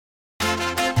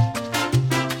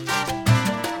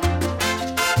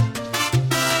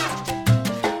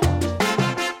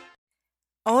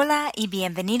y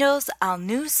bienvenidos al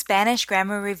new Spanish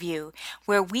Grammar Review,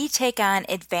 where we take on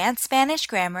advanced Spanish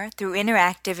grammar through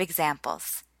interactive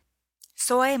examples.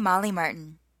 Soy Molly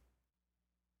Martin.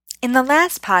 In the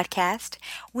last podcast,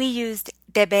 we used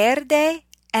deber de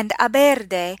and haber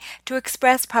de to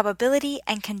express probability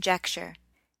and conjecture.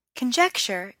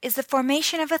 Conjecture is the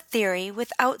formation of a theory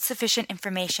without sufficient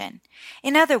information.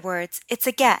 In other words, it's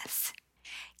a guess.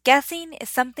 Guessing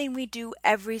is something we do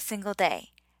every single day.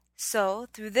 So,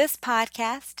 through this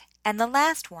podcast and the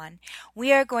last one,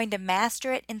 we are going to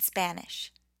master it in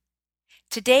Spanish.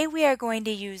 Today we are going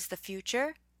to use the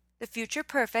future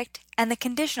perfect, and the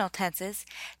conditional tenses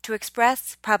to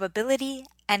express probability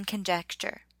and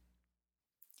conjecture.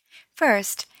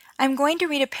 First, I'm going to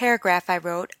read a paragraph I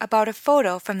wrote about a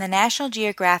photo from the National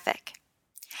Geographic.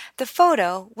 The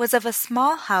photo was of a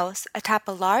small house atop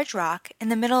a large rock in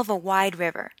the middle of a wide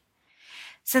river.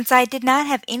 Since I did not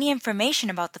have any information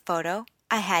about the photo,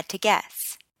 I had to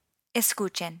guess.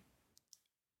 Escuchen.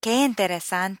 Qué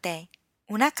interesante.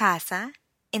 Una casa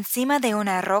encima de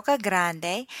una roca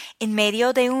grande en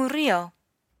medio de un río.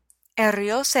 ¿El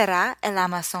río será el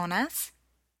Amazonas?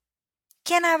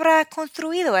 ¿Quién habrá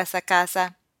construido esa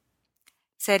casa?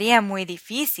 Sería muy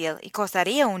difícil y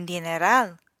costaría un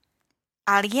dineral.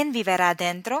 ¿Alguien vivirá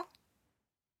dentro?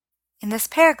 In this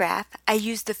paragraph, I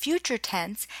used the future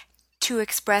tense to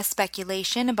express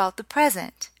speculation about the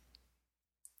present.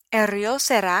 ¿El río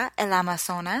será el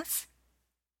Amazonas?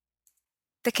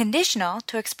 The conditional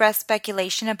to express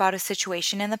speculation about a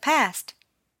situation in the past.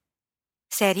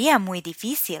 Sería muy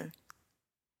difícil.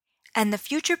 And the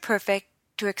future perfect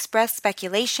to express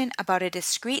speculation about a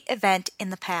discrete event in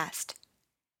the past.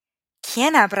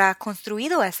 ¿Quién habrá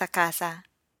construido esa casa?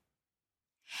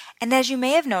 And as you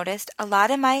may have noticed, a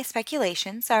lot of my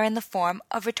speculations are in the form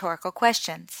of rhetorical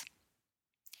questions.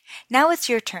 Now it's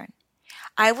your turn.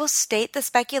 I will state the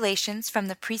speculations from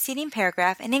the preceding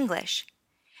paragraph in English.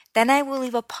 Then I will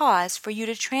leave a pause for you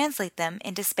to translate them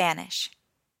into Spanish.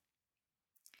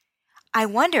 I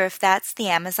wonder if that's the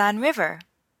Amazon River.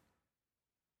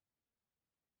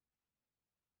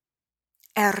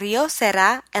 ¿El río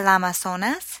será el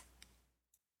Amazonas?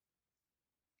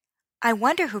 I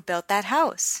wonder who built that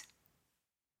house.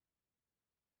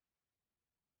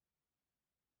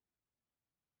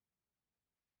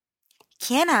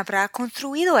 ¿Quién habrá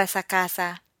construido esa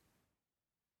casa?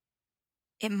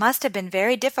 It must have been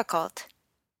very difficult.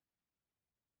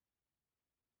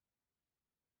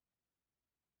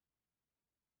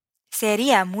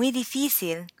 Sería muy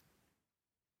difícil.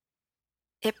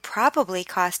 It probably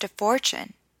cost a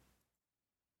fortune.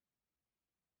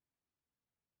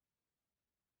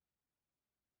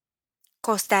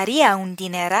 Costaría un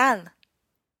dineral.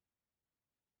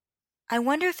 I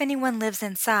wonder if anyone lives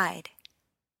inside.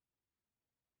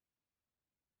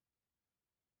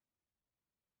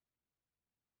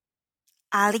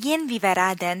 ¿Alguien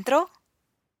vivirá dentro?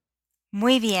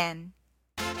 Muy bien.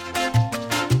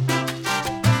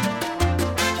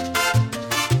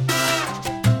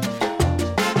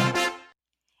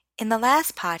 In the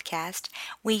last podcast,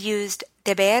 we used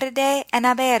deber de and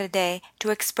haber de to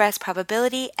express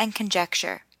probability and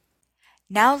conjecture.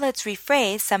 Now let's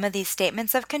rephrase some of these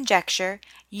statements of conjecture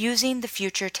using the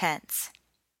future tense.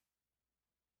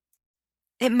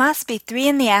 It must be 3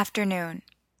 in the afternoon.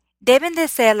 Deben de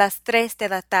ser las 3 de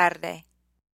la tarde.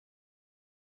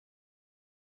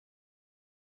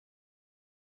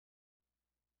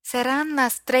 Serán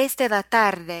las 3 de la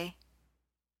tarde.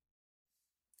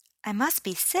 I must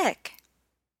be sick.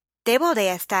 Debo de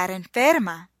estar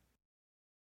enferma.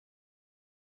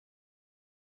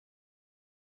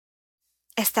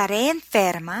 Estaré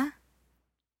enferma.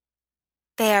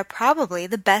 They are probably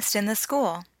the best in the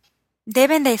school.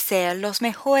 Deben de ser los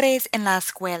mejores en la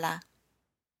escuela.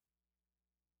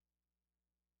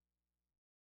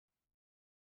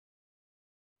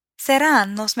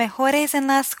 Serán los mejores en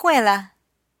la escuela.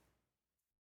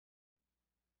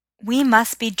 We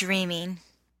must be dreaming.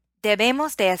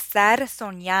 Debemos de estar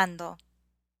soñando.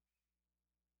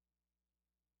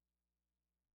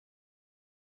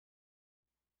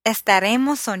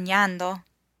 Estaremos soñando.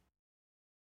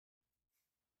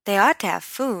 They ought to have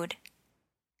food.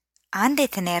 Han de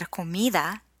tener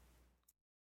comida.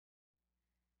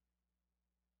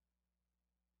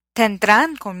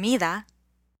 Tendrán comida.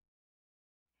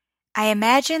 I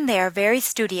imagine they are very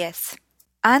studious.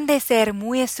 Han de ser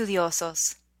muy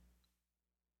estudiosos.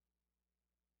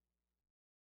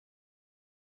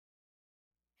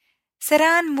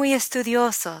 Serán muy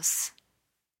estudiosos.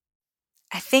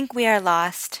 I think we are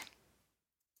lost.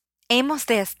 Hemos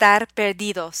de estar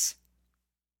perdidos.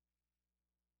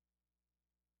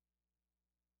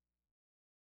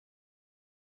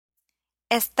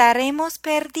 Estaremos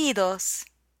perdidos.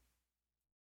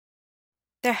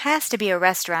 There has to be a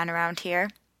restaurant around here.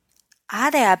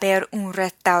 Ha de haber un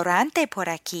restaurante por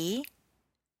aquí.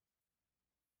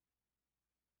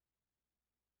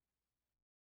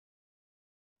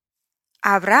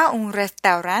 ¿Habrá un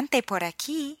restaurante por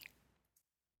aquí?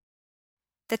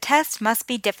 The test must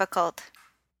be difficult.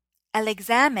 El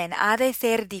examen ha de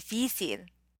ser difícil.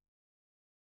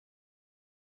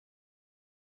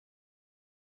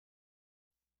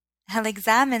 El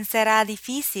examen será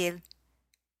difícil.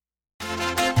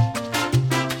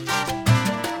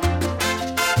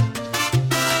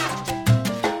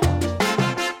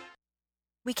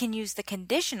 We can use the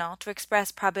conditional to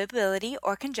express probability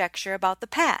or conjecture about the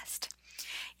past.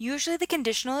 Usually the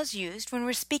conditional is used when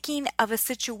we're speaking of a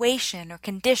situation or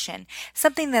condition,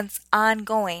 something that's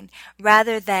ongoing,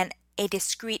 rather than a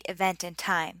discrete event in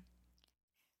time.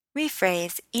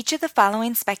 Rephrase each of the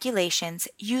following speculations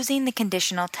using the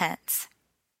conditional tense.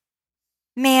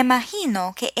 Me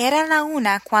imagino que era la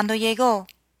una cuando llegó.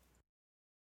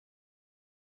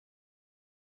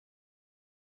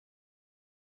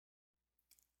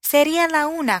 Sería la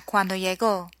una cuando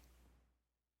llegó.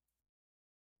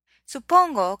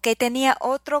 Supongo que tenía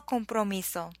otro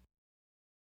compromiso.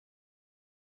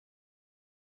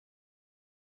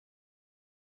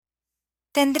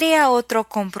 Tendría otro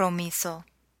compromiso.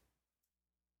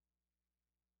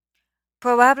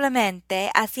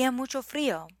 Probablemente hacía mucho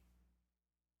frío.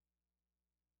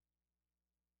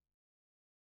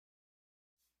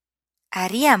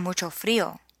 Haría mucho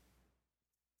frío.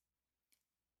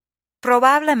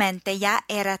 Probablemente ya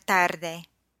era tarde.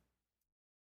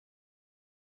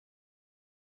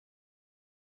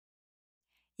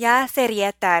 Ya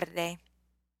sería tarde.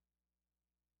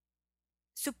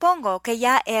 Supongo que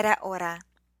ya era hora.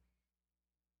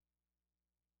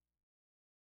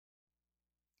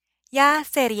 Ya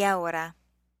sería hora.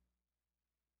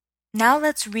 Now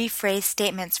let's rephrase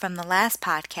statements from the last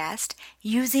podcast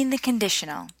using the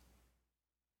conditional.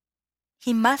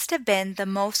 He must have been the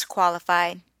most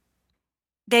qualified.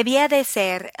 Debía de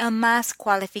ser el más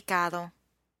cualificado.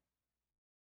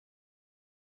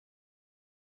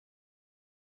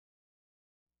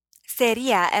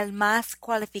 Sería el más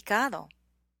cualificado.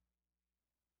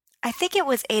 I think it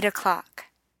was 8 o'clock.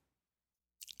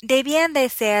 Debían de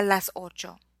ser las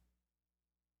 8.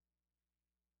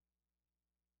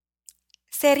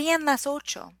 Serían las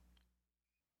 8.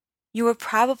 You were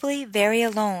probably very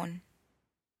alone.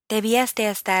 Debías de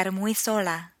estar muy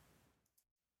sola.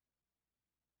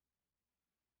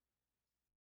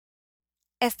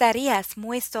 Estarías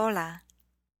muy sola.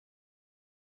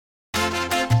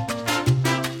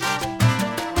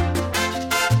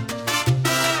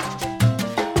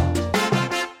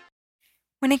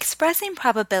 When expressing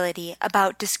probability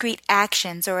about discrete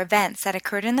actions or events that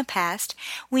occurred in the past,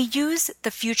 we use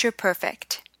the future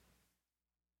perfect.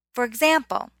 For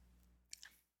example,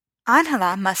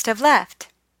 Ángela must have left.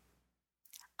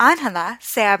 Ángela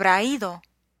se habrá ido.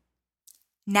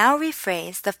 Now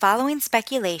rephrase the following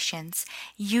speculations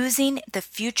using the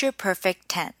future perfect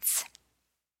tense.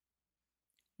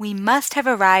 We must have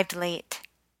arrived late.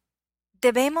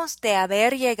 Debemos de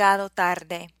haber llegado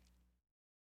tarde.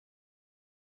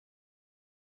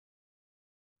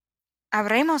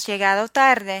 Habremos llegado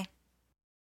tarde.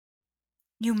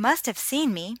 You must have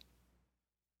seen me.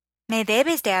 Me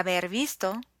debes de haber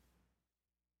visto.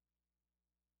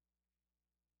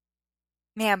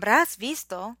 Me habrás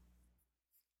visto.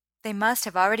 They must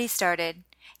have already started.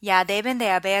 Ya deben de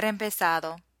haber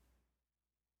empezado.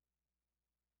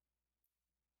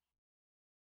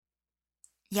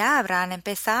 Ya habrán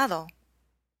empezado.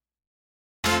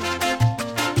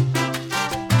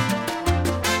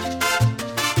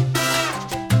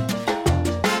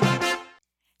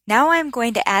 Now I am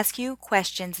going to ask you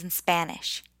questions in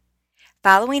Spanish.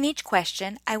 Following each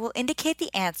question, I will indicate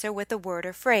the answer with a word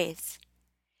or phrase.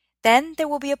 Then there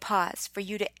will be a pause for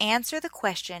you to answer the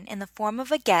question in the form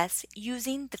of a guess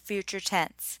using the future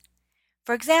tense.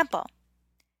 For example,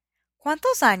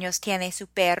 ¿Cuántos años tiene su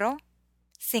perro?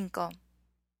 5.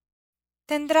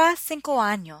 Tendrá 5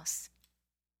 años.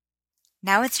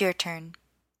 Now it's your turn.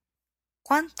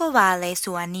 ¿Cuánto vale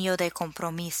su anillo de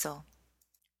compromiso?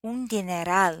 Un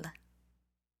dineral.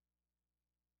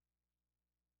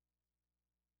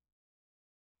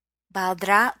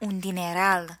 Valdrá un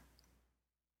dineral.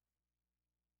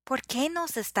 ¿Por qué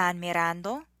nos están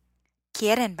mirando?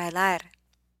 Quieren bailar.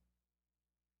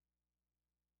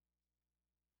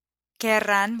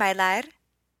 ¿Querrán bailar?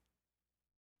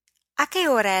 ¿A qué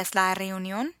hora es la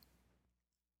reunión?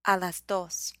 A las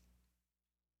 2.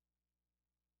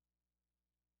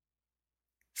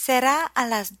 Será a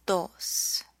las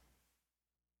 2.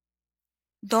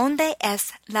 ¿Dónde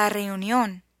es la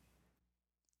reunión?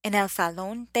 En el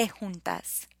salón de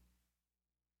juntas.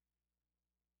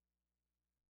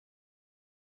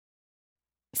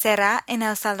 ¿Será en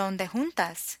el salón de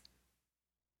juntas?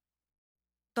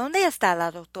 ¿Dónde está la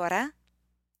doctora?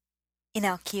 En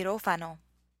el quirófano.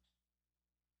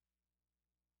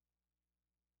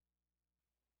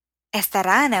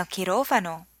 Estará en el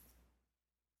quirófano.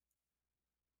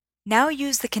 Now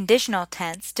use the conditional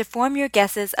tense to form your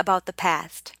guesses about the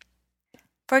past.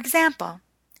 For example,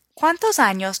 ¿cuántos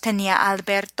años tenía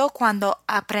Alberto cuando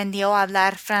aprendió a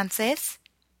hablar francés?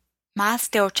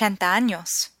 Más de 80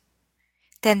 años.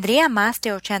 Tendría más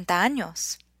de 80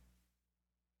 años.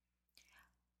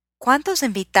 ¿Cuántos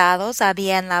invitados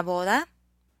había en la boda?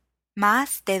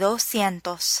 Más de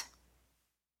 200.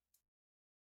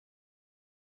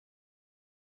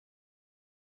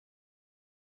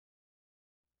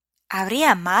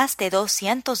 Habría más de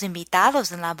 200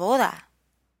 invitados en la boda.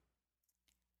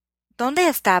 ¿Dónde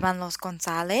estaban los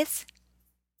González?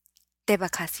 De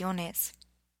vacaciones.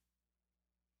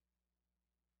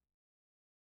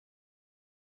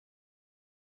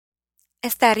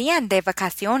 Estarían de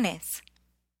vacaciones.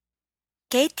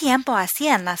 ¿Qué tiempo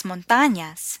hacía en las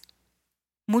montañas?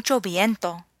 Mucho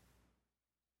viento.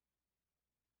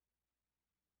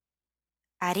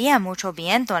 Haría mucho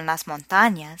viento en las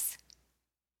montañas.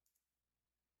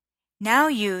 Now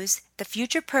use the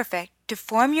future perfect to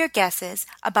form your guesses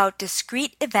about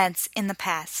discrete events in the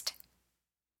past.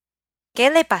 ¿Qué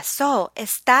le pasó?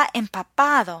 Está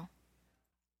empapado.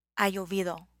 Ha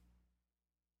llovido.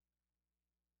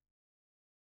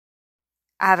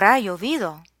 Habrá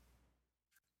llovido.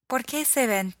 ¿Por qué se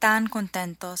ven tan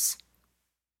contentos?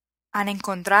 Han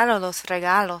encontrado los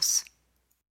regalos.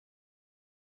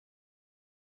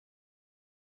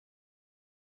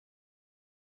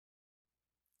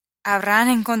 Habrán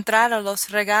encontrado los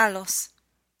regalos.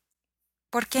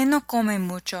 ¿Por qué no come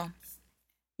mucho?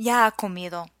 Ya ha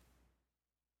comido.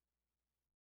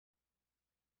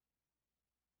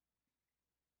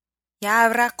 Ya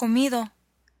habrá comido.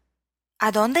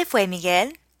 ¿A dónde fue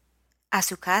Miguel? A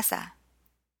su casa.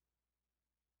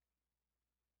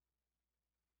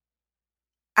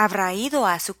 Habrá ido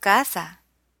a su casa.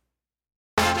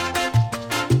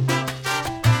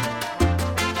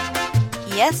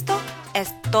 Y esto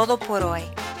es todo por hoy.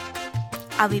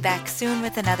 I'll be back soon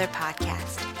with another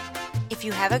podcast. If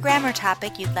you have a grammar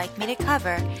topic you'd like me to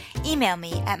cover, email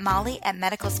me at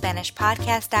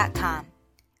molly@medicalspanishpodcast.com.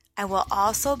 I will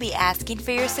also be asking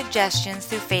for your suggestions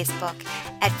through Facebook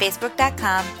at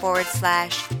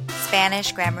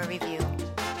facebook.com/Spanish Grammar Review.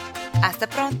 Hasta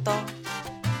pronto!